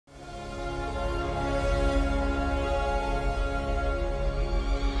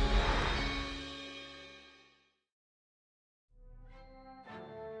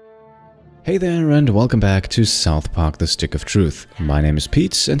Hey there and welcome back to South Park: The Stick of Truth. My name is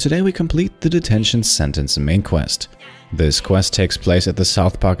Pete and today we complete the Detention Sentence main quest. This quest takes place at the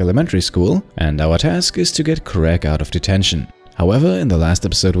South Park Elementary School and our task is to get Craig out of detention. However, in the last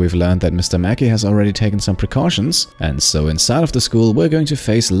episode we've learned that Mr. Mackey has already taken some precautions, and so inside of the school we're going to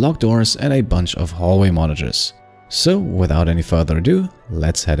face locked doors and a bunch of hallway monitors. So without any further ado,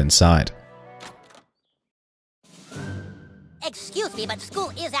 let's head inside. Excuse me, but school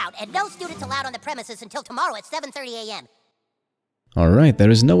is out, and no students allowed on the premises until tomorrow at 7:30 a.m. Alright, there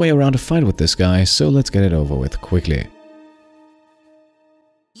is no way around a fight with this guy, so let's get it over with quickly.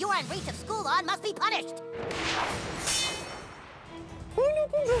 You are in breach of school law and must be punished!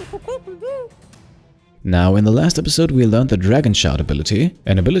 Now, in the last episode we learned the Dragon Shout ability,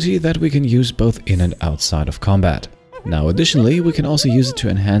 an ability that we can use both in and outside of combat. Now additionally, we can also use it to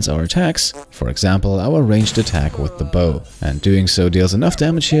enhance our attacks, for example our ranged attack with the bow, and doing so deals enough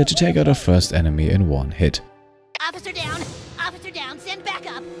damage here to take out our first enemy in one hit. Officer down! Officer down! Send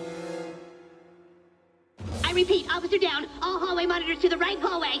backup! I repeat, officer down! All hallway monitors to the right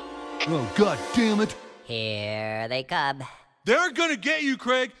hallway! Oh, god damn it! Here they come. They're gonna get you,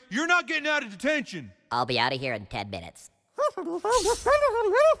 Craig! You're not getting out of detention! I'll be out of here in 10 minutes.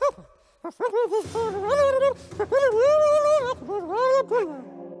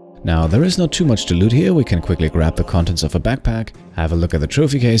 Now, there is not too much to loot here. We can quickly grab the contents of a backpack, have a look at the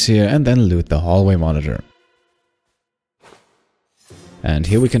trophy case here, and then loot the hallway monitor. And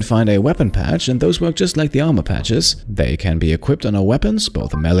here we can find a weapon patch, and those work just like the armor patches. They can be equipped on our weapons,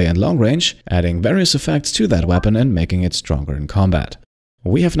 both melee and long range, adding various effects to that weapon and making it stronger in combat.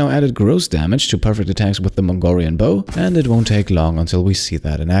 We have now added gross damage to perfect attacks with the Mongolian bow, and it won't take long until we see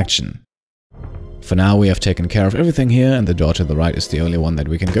that in action. For now we have taken care of everything here, and the door to the right is the only one that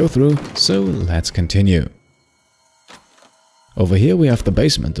we can go through, so let's continue. Over here we have the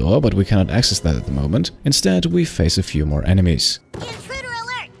basement door, but we cannot access that at the moment. Instead, we face a few more enemies. Intruder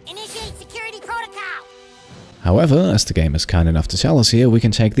alert! Initiate security protocol! However, as the game is kind enough to tell us here, we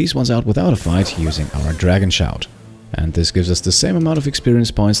can take these ones out without a fight using our Dragon Shout. And this gives us the same amount of experience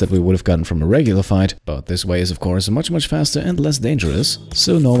points that we would have gotten from a regular fight, but this way is of course much faster and less dangerous,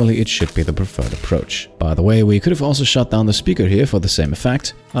 so normally it should be the preferred approach. By the way, we could have also shut down the speaker here for the same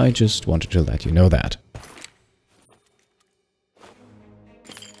effect. I just wanted to let you know that.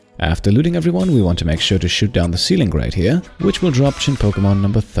 After looting everyone, we want to make sure to shoot down the ceiling grate here, which will drop Chin Pokemon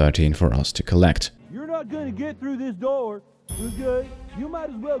number 13 for us to collect. You're not gonna get through this door, okay? You might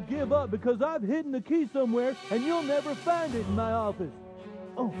as well give up because I've hidden the key somewhere and you'll never find it in my office.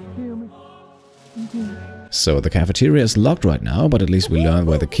 Oh, damn it. So the cafeteria is locked right now, but at least we learned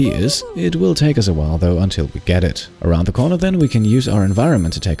where the key is. It will take us a while though until we get it. Around the corner then we can use our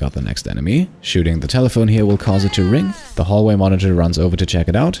environment to take out the next enemy. Shooting the telephone here will cause it to ring, the hallway monitor runs over to check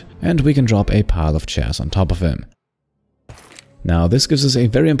it out, and we can drop a pile of chairs on top of him. Now this gives us a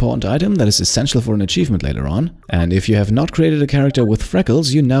very important item that is essential for an achievement later on, and if you have not created a character with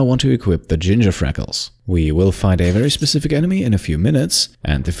freckles, you now want to equip the ginger freckles. We will find a very specific enemy in a few minutes,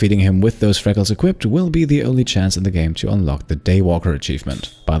 and defeating him with those freckles equipped will be the only chance in the game to unlock the Daywalker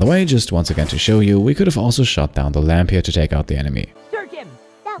achievement. By the way, just once again to show you, we could have also shot down the lamp here to take out the enemy. Search him!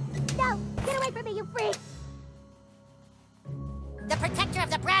 No! No! Get away from me, you freak! The protector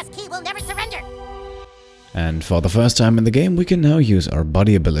of the brass key will never surrender! And for the first time in the game, we can now use our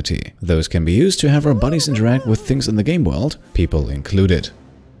buddy ability. Those can be used to have our buddies interact with things in the game world, people included.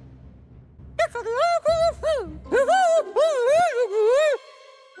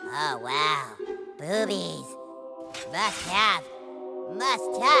 Oh wow, boobies. Must have. Must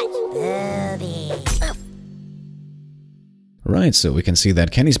touch. Boobies. Right, so we can see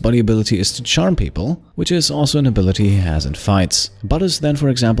that Kenny's buddy ability is to charm people, which is also an ability he has in fights. Butters then, for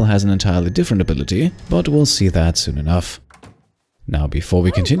example, has an entirely different ability, but we'll see that soon enough. Now, before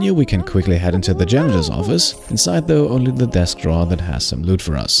we continue, we can quickly head into the janitor's office. Inside, though, only the desk drawer that has some loot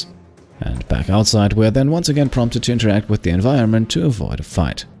for us. And back outside, we're then once again prompted to interact with the environment to avoid a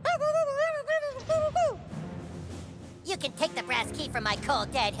fight. You can take the brass key from my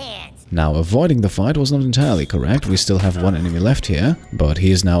cold, dead hands. Now, avoiding the fight was not entirely correct. We still have one enemy left here, but he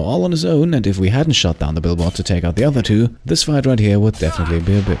is now all on his own, and if we hadn't shot down the billboard to take out the other two, this fight right here would definitely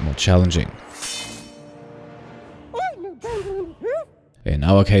be a bit more challenging. In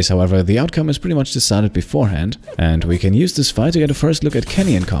our case, however, the outcome is pretty much decided beforehand, and we can use this fight to get a first look at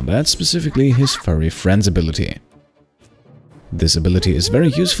Kenny in combat, specifically his furry friends ability. This ability is very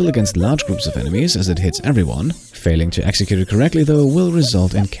useful against large groups of enemies as it hits everyone. Failing to execute it correctly though will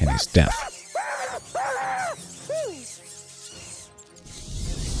result in Kenny's death.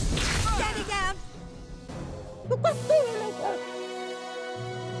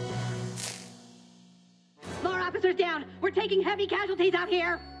 he's out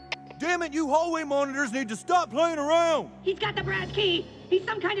here. Damn it, you hallway monitors need to stop playing around! He's got the brass key. He's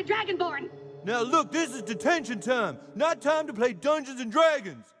some kind of dragonborn. Now look, this is detention time, not time to play Dungeons and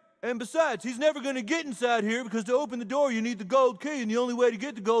Dragons. And besides, he's never gonna get inside here because to open the door you need the gold key, and the only way to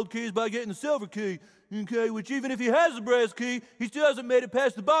get the gold key is by getting the silver key. Okay, which even if he has the brass key, he still hasn't made it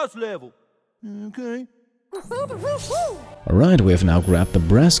past the boss level. Okay. Alright, we have now grabbed the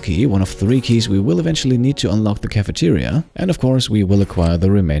brass key, one of 3 keys we will eventually need to unlock the cafeteria, and of course we will acquire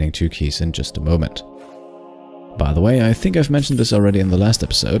the remaining 2 keys in just a moment. By the way, I think I've mentioned this already in the last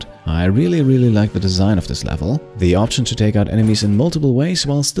episode, I really like the design of this level. The option to take out enemies in multiple ways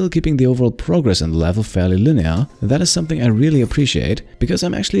while still keeping the overall progress in the level fairly linear, that is something I really appreciate, because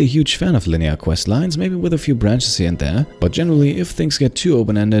I'm actually a huge fan of linear quest lines, maybe with a few branches here and there, but generally if things get too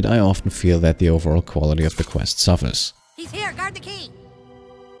open-ended, I often feel that the overall quality of the quest suffers. He's here, guard the key.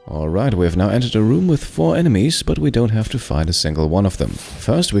 Alright, we have now entered a room with 4 enemies, but we don't have to fight a single one of them.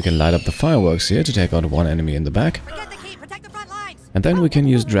 First, we can light up the fireworks here to take out 1 enemy in the back. Forget the key, protect the front lines. And then we can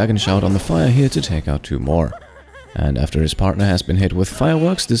use Dragon Shout on the fire here to take out 2 more. And after his partner has been hit with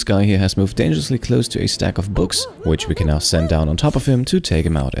fireworks, this guy here has moved dangerously close to a stack of books, which we can now send down on top of him to take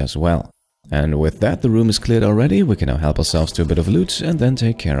him out as well. And with that, the room is cleared already, we can now help ourselves to a bit of loot and then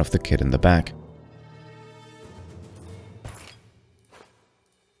take care of the kid in the back.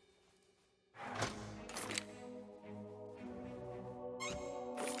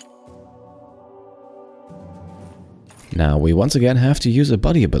 Now, we once again have to use a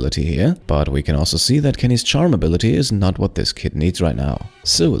buddy ability here, but we can also see that Kenny's charm ability is not what this kid needs right now.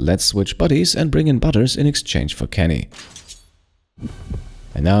 So let's switch buddies and bring in Butters in exchange for Kenny.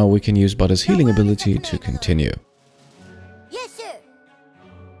 And now we can use Butters' healing ability to continue. Yes, sir.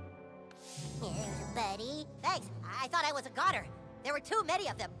 Here's a buddy. Thanks. I thought I was a goner. There were too many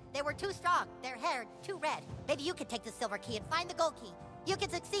of them. They were too strong. Their hair too red. Maybe you could take the silver key and find the gold key. You can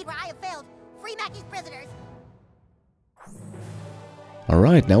succeed where I have failed. Free Mackey's prisoners.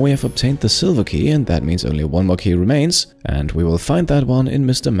 Alright, now we have obtained the silver key, and that means only 1 more key remains, and we will find that one in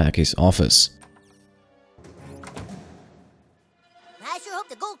Mr. Mackey's office. I sure hope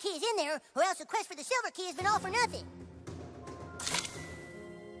the gold key is in there, or else the quest for the silver key has been all for nothing.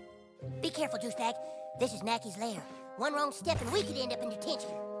 Be careful, douchebag. This is Mackey's lair. One wrong step and we could end up in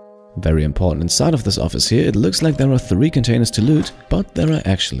detention. Very important inside of this office here, it looks like there are 3 containers to loot, but there are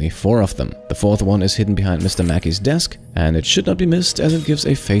actually 4 of them. The 4th one is hidden behind Mr. Mackey's desk, and it should not be missed as it gives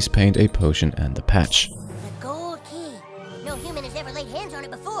a face paint, a potion, and the patch. The gold key. No human has ever laid hands on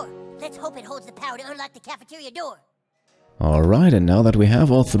it before. Let's hope it holds the power to unlock the cafeteria door. Alright, and now that we have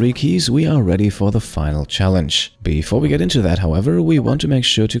all 3 keys, we are ready for the final challenge. Before we get into that, however, we want to make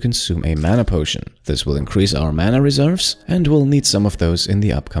sure to consume a mana potion. This will increase our mana reserves, and we'll need some of those in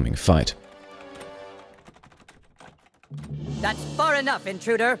the upcoming fight. That's far enough,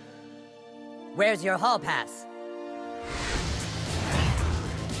 intruder! Where's your hall pass?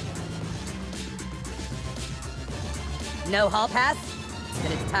 No hall pass?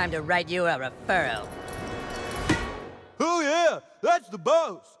 Then it's time to write you a referral. Oh yeah, that's the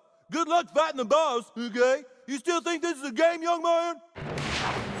boss. Good luck fighting the boss, okay? You still think this is a game, young man?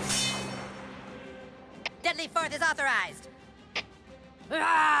 Deadly Fourth is authorized.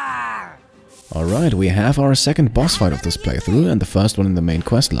 Alright, we have our second boss fight of this playthrough, and the first one in the main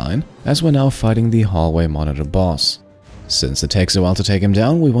quest line, as we're now fighting the hallway monitor boss. Since it takes a while to take him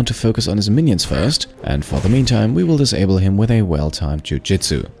down, we want to focus on his minions first, and for the meantime we will disable him with a well-timed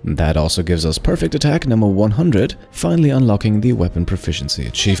Jujitsu. That also gives us perfect attack number 100, finally unlocking the Weapon Proficiency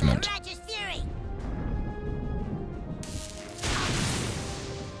achievement.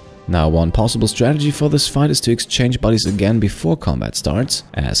 Now, one possible strategy for this fight is to exchange buddies again before combat starts,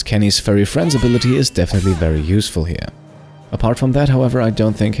 as Kenny's Furry Friends ability is definitely very useful here. Apart from that, however, I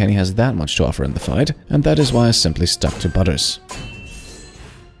don't think Kenny has that much to offer in the fight, and that is why I simply stuck to Butters.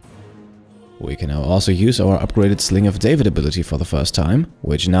 We can now also use our upgraded Sling of David ability for the first time,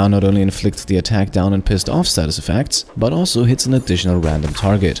 which now not only inflicts the attack down and pissed off status effects, but also hits an additional random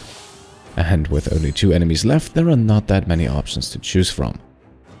target. And with only 2 enemies left, there are not that many options to choose from.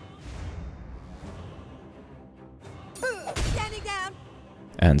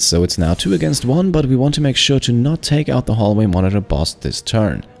 And so it's now 2 against 1, but we want to make sure to not take out the hallway monitor boss this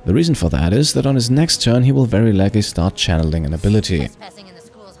turn. The reason for that is that on his next turn he will very likely start channeling an ability. Trespassing in the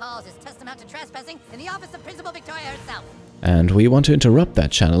school's halls is tantamount to trespassing in the office of Principal Victoria herself. And we want to interrupt that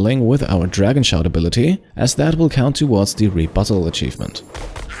channeling with our Dragon Shout ability, as that will count towards the Rebuttal achievement.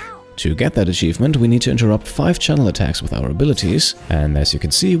 To get that achievement, we need to interrupt 5 channel attacks with our abilities, and as you can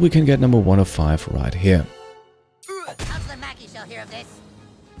see, we can get number 1 of 5 right here. Counselor Mackey shall hear of this.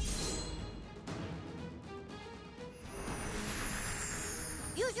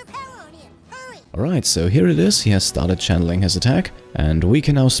 Use your power on him. Hurry! Alright, so here it is, he has started channeling his attack, and we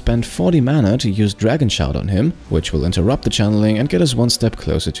can now spend 40 mana to use Dragon Shout on him, which will interrupt the channeling and get us one step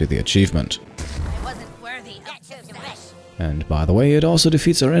closer to the achievement. I wasn't worthy. That serves him right. And by the way, it also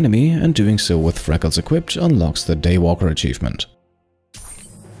defeats our enemy, and doing so with Freckles equipped unlocks the Daywalker achievement.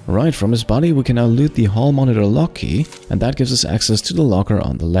 Right, from his body we can now loot the hall monitor lock key, and that gives us access to the locker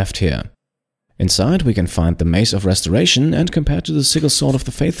on the left here. Inside we can find the Mace of Restoration, and compared to the Sickle Sword of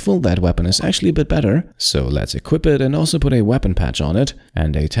the Faithful, that weapon is actually a bit better, so let's equip it and also put a weapon patch on it,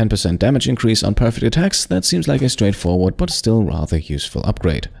 and a 10% damage increase on perfect attacks. That seems like a straightforward but still rather useful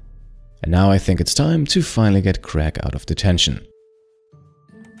upgrade. And now I think it's time to finally get Craig out of detention.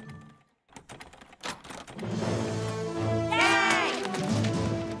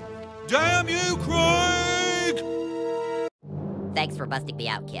 Damn you, Craig! Thanks for busting me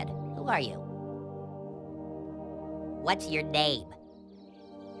out, kid. Who are you? What's your name?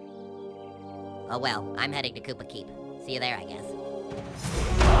 Oh well, I'm heading to Kupa Keep. See you there, I guess.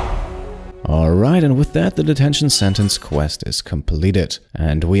 Alright, and with that the Detention Sentence quest is completed,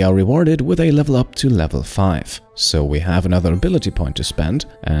 and we are rewarded with a level up to level 5. So we have another ability point to spend,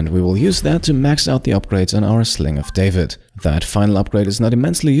 and we will use that to max out the upgrades on our Sling of David. That final upgrade is not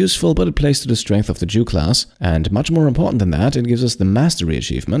immensely useful, but it plays to the strength of the Jew class, and much more important than that, it gives us the Mastery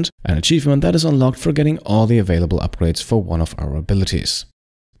achievement, an achievement that is unlocked for getting all the available upgrades for one of our abilities.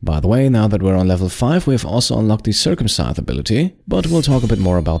 By the way, now that we're on level 5, we have also unlocked the Circumcise ability, but we'll talk a bit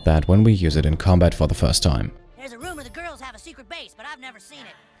more about that when we use it in combat for the first time. There's a rumor the girls have a secret base, but I've never seen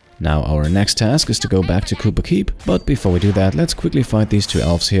it. Now our next task is to go back to Kupa Keep, but before we do that, let's quickly fight these two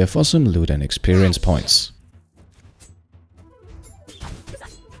elves here for some loot and experience points.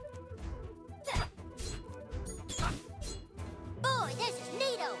 Boy, this is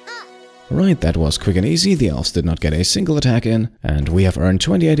neato, huh? Right, that was quick and easy, the elves did not get a single attack in, and we have earned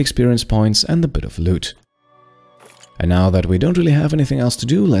 28 experience points and a bit of loot. And now that we don't really have anything else to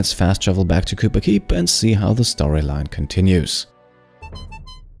do, let's fast travel back to Kupa Keep and see how the storyline continues.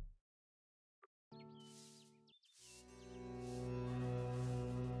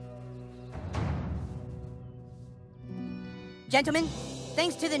 Gentlemen,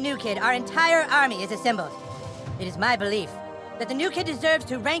 thanks to the new kid, our entire army is assembled. It is my belief that the new kid deserves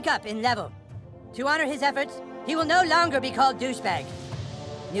to rank up in level. To honor his efforts, he will no longer be called Douchebag.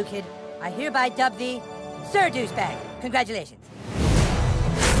 New kid, I hereby dub thee Sir Douchebag. Congratulations.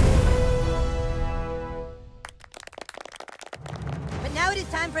 But now it is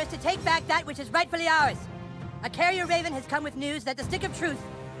time for us to take back that which is rightfully ours. A carrier raven has come with news that the Stick of Truth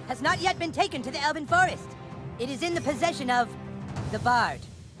has not yet been taken to the Elven Forest. It is in the possession of the Bard.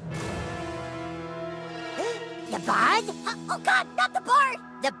 The Bard? Oh god, not the Bard!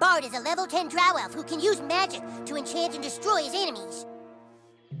 The Bard is a level 10 drow elf who can use magic to enchant and destroy his enemies.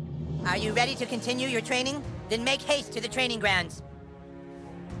 Are you ready to continue your training? Then make haste to the training grounds.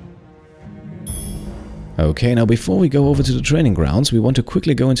 Okay, now before we go over to the training grounds, we want to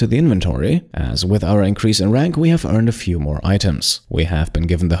quickly go into the inventory, as with our increase in rank we have earned a few more items. We have been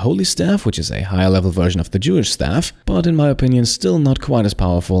given the Holy Staff, which is a higher level version of the Jewish Staff, but in my opinion still not quite as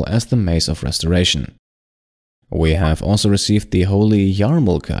powerful as the Mace of Restoration. We have also received the Holy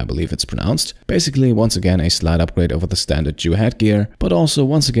Yarmulke, I believe it's pronounced. Basically, once again, a slight upgrade over the standard Jew headgear, but also,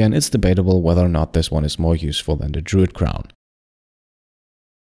 once again, it's debatable whether or not this one is more useful than the Druid Crown.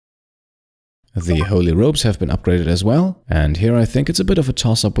 The Holy Robes have been upgraded as well, and here I think it's a bit of a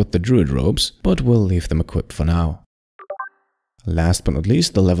toss-up with the Druid Robes, but we'll leave them equipped for now. Last but not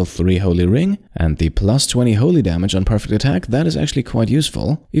least, the level 3 Holy Ring, and the plus 20 holy damage on perfect attack, that is actually quite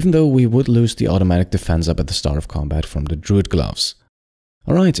useful, even though we would lose the automatic defense up at the start of combat from the Druid Gloves.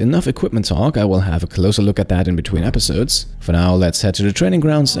 Alright, enough equipment talk, I will have a closer look at that in between episodes. For now, let's head to the training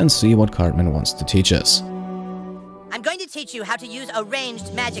grounds and see what Cartman wants to teach us. I'm going to teach you how to use a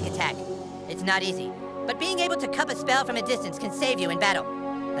ranged magic attack. It's not easy, but being able to cup a spell from a distance can save you in battle.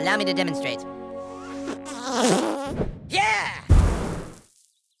 Allow me to demonstrate. Yeah!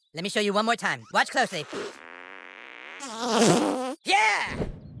 Let me show you one more time. Watch closely. Yeah!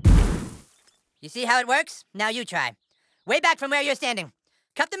 You see how it works? Now you try. Way back from where you're standing.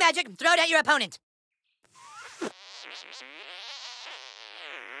 Cup the magic and throw it at your opponent.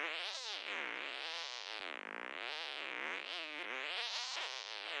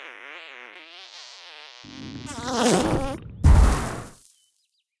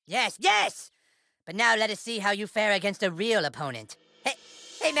 Yes, yes! But now let us see how you fare against a real opponent.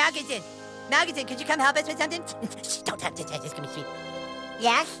 Hey, Malkinson! Malkinson, could you come help us with something? Shh, don't touch it, just give me sweet.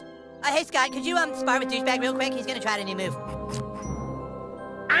 Yes? Hey, Scott, could you, spar with Douchebag real quick? He's gonna try out a new move.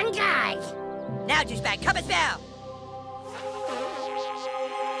 On guard! Now, Douchebag, cup a spell!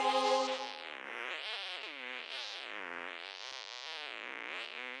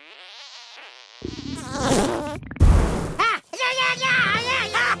 Dude,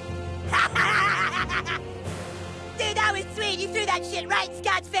 that was sweet. You threw that shit right in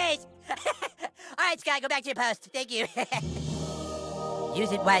Scott's face. All right, Scott, go back to your post. Thank you.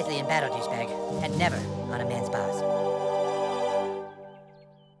 Use it wisely in battle, douchebag, and never on a man's boss.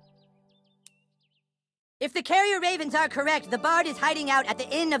 If the carrier ravens are correct, the bard is hiding out at the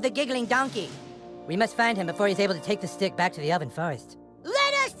Inn of the Giggling Donkey. We must find him before he's able to take the stick back to the Elven Forest.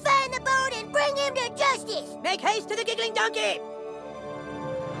 Let us find the bard and bring him to justice! Make haste to the Giggling Donkey!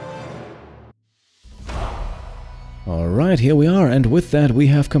 Alright, here we are, and with that we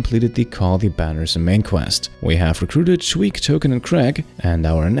have completed the Call the Banners main quest. We have recruited Shweek, Token and Craig, and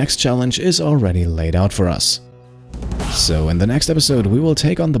our next challenge is already laid out for us. So in the next episode we will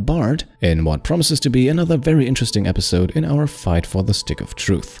take on the Bard in what promises to be another very interesting episode in our fight for the Stick of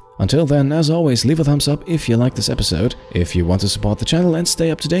Truth. Until then, as always, leave a thumbs up if you like this episode. If you want to support the channel and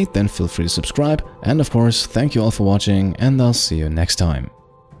stay up to date, then feel free to subscribe. And of course, thank you all for watching, and I'll see you next time.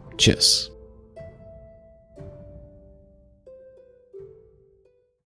 Cheers.